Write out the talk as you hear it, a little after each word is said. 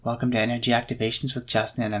Welcome to Energy Activations with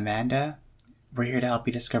Justin and Amanda. We're here to help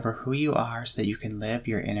you discover who you are so that you can live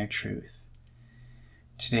your inner truth.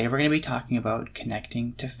 Today we're going to be talking about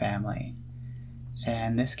connecting to family.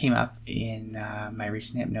 And this came up in my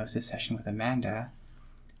recent hypnosis session with Amanda,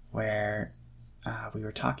 where we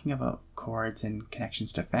were talking about cords and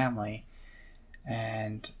connections to family.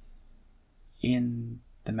 And in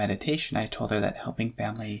the meditation, I told her that helping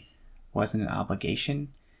family wasn't an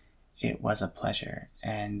obligation, it was a pleasure.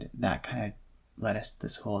 And that kind of led us to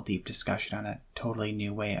this whole deep discussion on a totally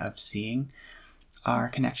new way of seeing our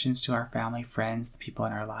connections to our family, friends, the people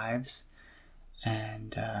in our lives.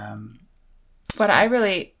 And what I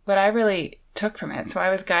really took from it, so I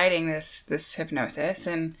was guiding this hypnosis,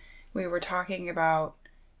 and we were talking about,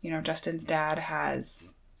 Justin's dad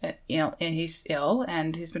has, and he's ill,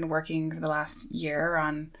 and he's been working for the last year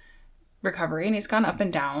on recovery, and he's gone up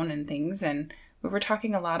and down and things, and we were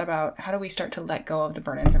talking a lot about how do we start to let go of the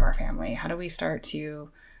burdens of our family? How do we start to,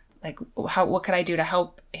 what could I do to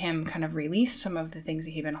help him kind of release some of the things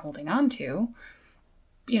that he'd been holding on to,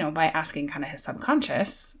 by asking kind of his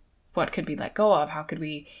subconscious, what could be let go of? How could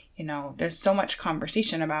we, there's so much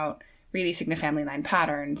conversation about releasing the family line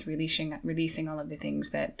patterns, releasing all of the things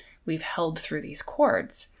that we've held through these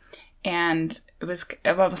cords. And it was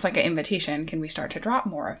almost like an invitation. Can we start to drop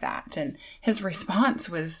more of that? And his response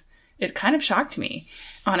was, it kind of shocked me,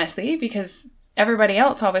 honestly, because everybody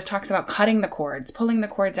else always talks about cutting the cords, pulling the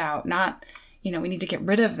cords out, not, we need to get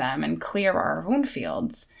rid of them and clear our wound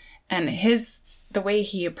fields. And the way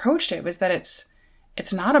he approached it was that it's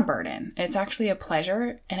not a burden. It's actually a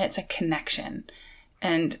pleasure, and it's a connection.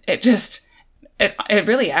 And it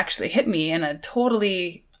really actually hit me in a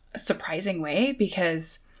totally surprising way,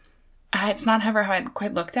 because it's not ever how I'd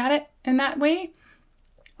quite looked at it in that way.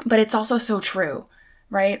 But it's also so true,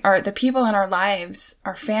 right? The people in our lives,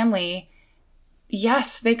 our family,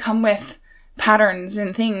 yes, they come with patterns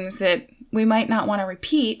and things that we might not want to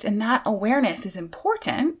repeat, and that awareness is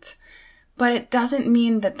important, but it doesn't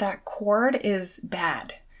mean that cord is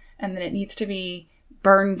bad and that it needs to be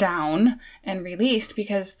burned down and released,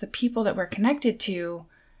 because the people that we're connected to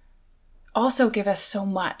also give us so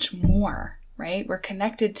much more, right? We're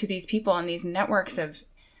connected to these people and these networks of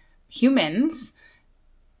humans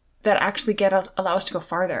that actually allow us to go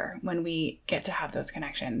farther when we get to have those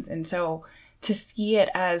connections. And so to see it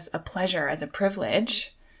as a pleasure, as a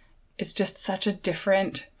privilege, is just such a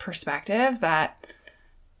different perspective that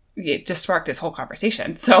it just sparked this whole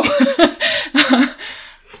conversation. So,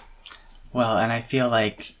 well, and I feel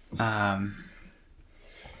like,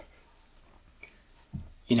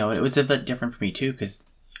 it was a bit different for me too, because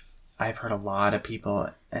I've heard a lot of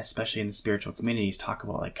people, especially in the spiritual communities, talk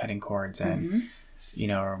about like cutting cords and,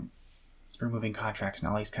 removing contracts and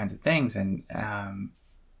all these kinds of things. And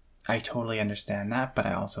I totally understand that. But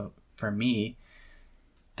I also, for me,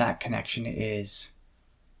 that connection is,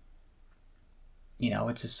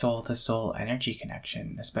 it's a soul-to-soul energy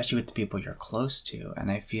connection, especially with the people you're close to. And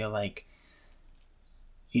I feel like,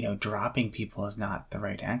 dropping people is not the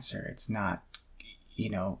right answer. It's not,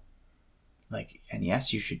 and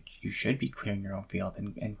yes, you should be clearing your own field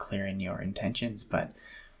and clearing your intentions. But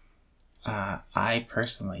I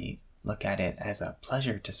personally look at it as a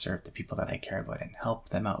pleasure to serve the people that I care about and help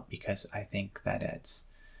them out, because I think that it's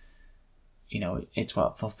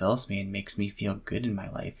what fulfills me and makes me feel good in my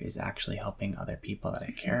life, is actually helping other people that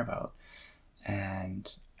I care about.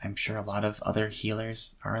 And I'm sure a lot of other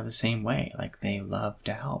healers are the same way. Like, they love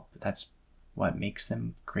to help. That's what makes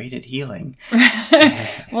them great at healing.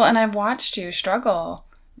 Well, and I've watched you struggle,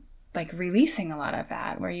 like releasing a lot of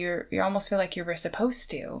that, where you almost feel like you were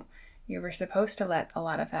supposed to. You were supposed to let a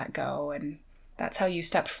lot of that go, and that's how you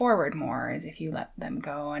stepped forward more, is if you let them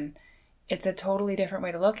go. And it's a totally different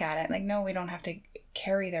way to look at it. Like, no, we don't have to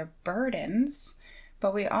carry their burdens,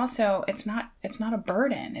 but we also, it's not a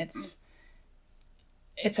burden. It's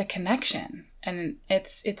a connection, and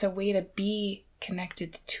it's a way to be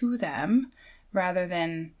connected to them rather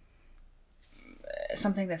than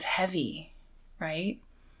something that's heavy, right?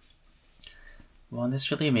 Well, and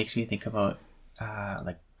this really makes me think about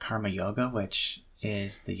Karma Yoga, which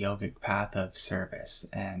is the yogic path of service.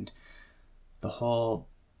 And the whole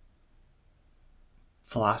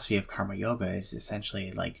philosophy of Karma Yoga is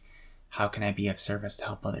essentially like, how can I be of service to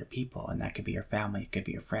help other people? And that could be your family, it could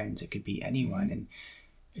be your friends, it could be anyone. And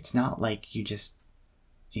it's not like you just,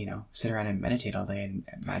 sit around and meditate all day and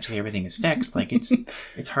magically everything is fixed. Like,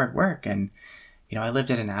 it's hard work. And, I lived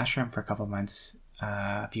at an ashram for a couple months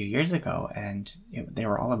a few years ago, and they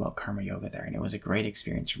were all about Karma Yoga there, and it was a great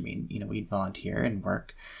experience for me. We'd volunteer and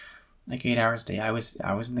work like 8 hours a day. I was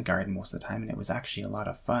in the garden most of the time, and it was actually a lot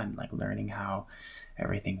of fun, like learning how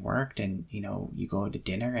everything worked, and you go to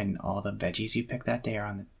dinner and all the veggies you pick that day are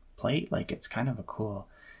on the plate. Like, it's kind of it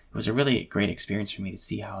was a really great experience for me to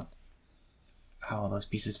see how all those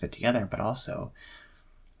pieces fit together, but also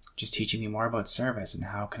just teaching me more about service and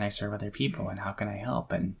how can I serve other people and how can I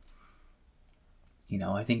help. And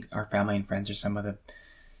I think our family and friends are some of the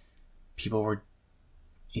people we're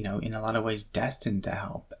in a lot of ways destined to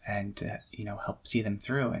help and to help see them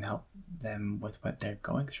through and help them with what they're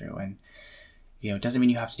going through. And it doesn't mean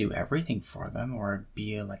you have to do everything for them or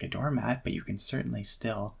be like a doormat, but you can certainly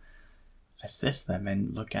still assist them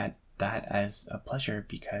and look at that as a pleasure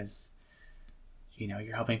because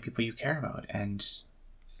you're helping people you care about. And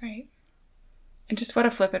right. And just what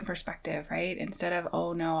a flip in perspective, right? Instead of,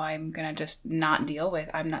 oh no, I'm gonna just not deal with,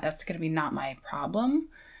 that's gonna be not my problem.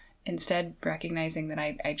 Instead, recognizing that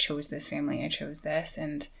I chose this family, I chose this,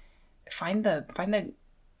 and find the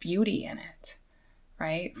beauty in it,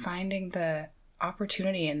 right? Finding the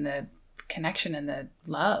opportunity and the connection and the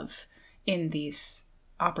love in these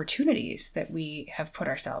opportunities that we have put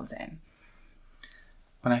ourselves in.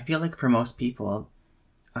 But I feel like for most people,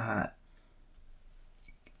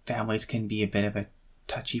 families can be a bit of a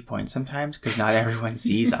touchy point sometimes because not everyone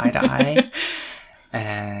sees eye to eye.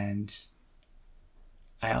 And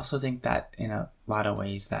I also think that in a lot of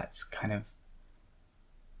ways that's kind of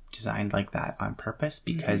designed like that on purpose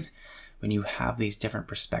because when you have these different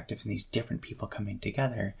perspectives and these different people coming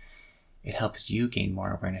together, it helps you gain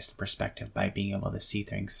more awareness and perspective by being able to see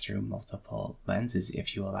things through multiple lenses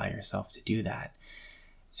if you allow yourself to do that.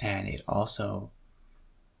 And it also,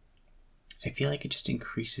 I feel like it just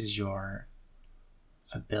increases your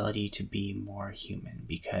ability to be more human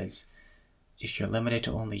because if you're limited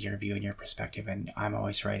to only your view and your perspective and I'm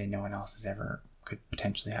always right and no one else could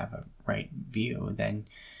potentially have a right view, then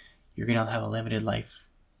you're going to have a limited life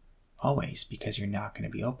always because you're not going to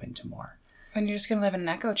be open to more. And you're just going to live in an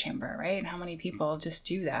echo chamber, right? And how many people just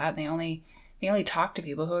do that? They only talk to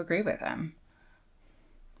people who agree with them.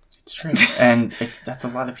 It's true. And that's a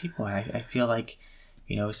lot of people. And I feel like,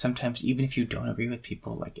 sometimes even if you don't agree with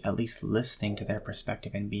people, like at least listening to their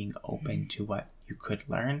perspective and being open to what you could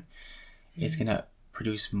learn is going to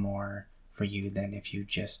produce more for you than if you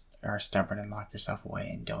just are stubborn and lock yourself away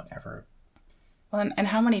and don't ever. Well, and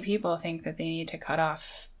how many people think that they need to cut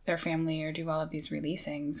off their family or do all of these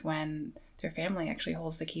releasings when their family actually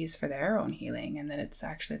holds the keys for their own healing, and that it's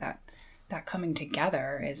actually that coming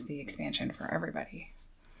together is the expansion for everybody.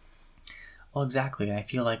 Well, exactly. And I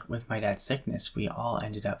feel like with my dad's sickness, we all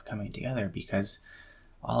ended up coming together because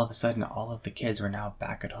all of a sudden all of the kids were now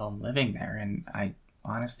back at home living there. And I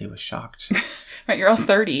honestly was shocked. Right, you're all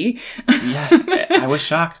 30. Yeah, I was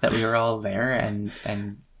shocked that we were all there and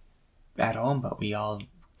at home, but we all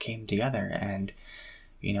came together. And,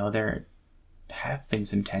 there have been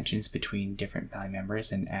some tensions between different family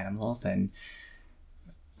members and animals and,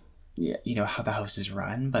 how the house is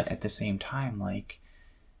run. But at the same time, like,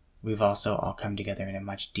 we've also all come together in a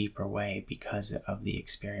much deeper way because of the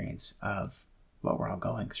experience of what we're all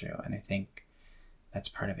going through. And I think that's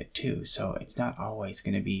part of it too. So it's not always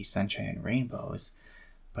going to be sunshine and rainbows,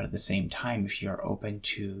 but at the same time, if you're open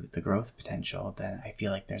to the growth potential, then I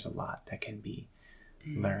feel like there's a lot that can be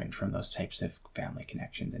learned from those types of family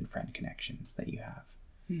connections and friend connections that you have.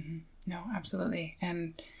 Mm-hmm. No, absolutely.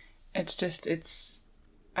 And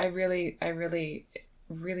I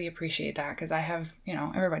really appreciate that because I have,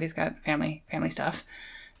 everybody's got family stuff,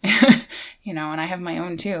 and I have my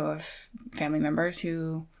own too of family members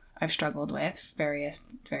who I've struggled with various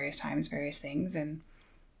times, various things, and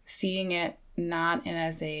seeing it not in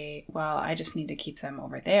as a, well, I just need to keep them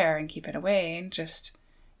over there and keep it away, and just,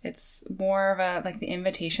 it's more of a, like the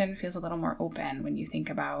invitation feels a little more open when you think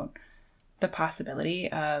about the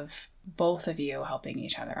possibility of both of you helping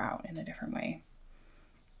each other out in a different way.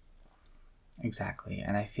 Exactly.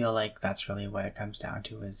 And I feel like that's really what it comes down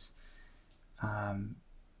to is,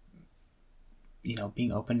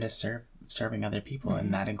 being open to serving other people,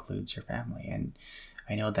 and that includes your family. And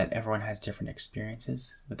I know that everyone has different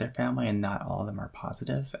experiences with their family and not all of them are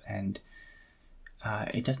positive. And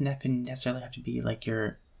it doesn't necessarily have to be like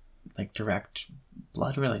your direct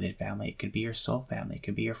blood related family. It could be your soul family. It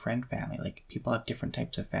could be your friend family. Like, people have different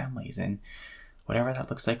types of families, and whatever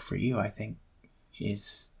that looks like for you, I think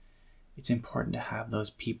it's important to have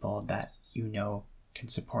those people that can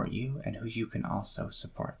support you and who you can also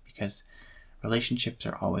support, because relationships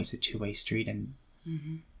are always a two-way street, and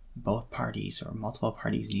both parties or multiple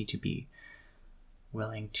parties need to be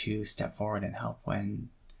willing to step forward and help when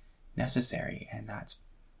necessary. And that's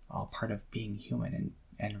all part of being human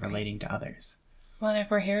and relating to others. Well, and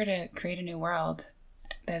if we're here to create a new world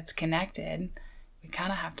that's connected, we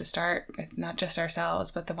kind of have to start with not just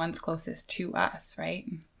ourselves, but the ones closest to us, right?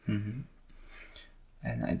 Mm-hmm.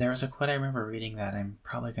 And there was a quote I remember reading that I'm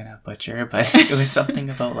probably going to butcher, but it was something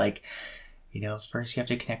about like, first you have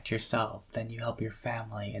to connect to yourself, then you help your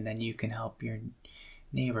family, and then you can help your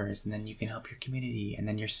neighbors, and then you can help your community, and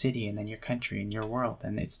then your city, and then your country, and your world.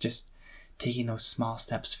 And it's just taking those small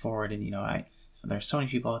steps forward. And, there's so many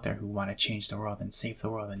people out there who want to change the world and save the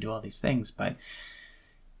world and do all these things, but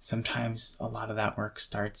sometimes a lot of that work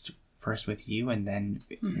starts first with you and then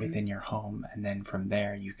within your home. And then from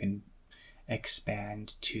there, you can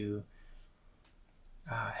expand to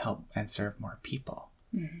help and serve more people.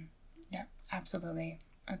 Mm-hmm. Yeah, absolutely.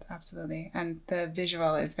 Absolutely. And the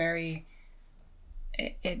visual is very,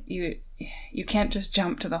 you can't just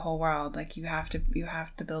jump to the whole world. Like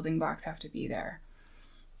the building blocks have to be there.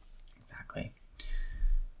 Exactly.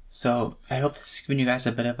 So I hope this has given you guys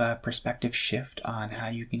a bit of a perspective shift on how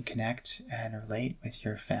you can connect and relate with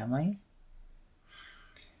your family.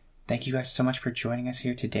 Thank you guys so much for joining us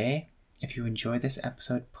here today. If you enjoyed this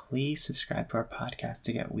episode, please subscribe to our podcast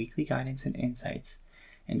to get weekly guidance and insights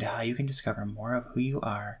into how you can discover more of who you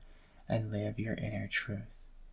are and live your inner truth.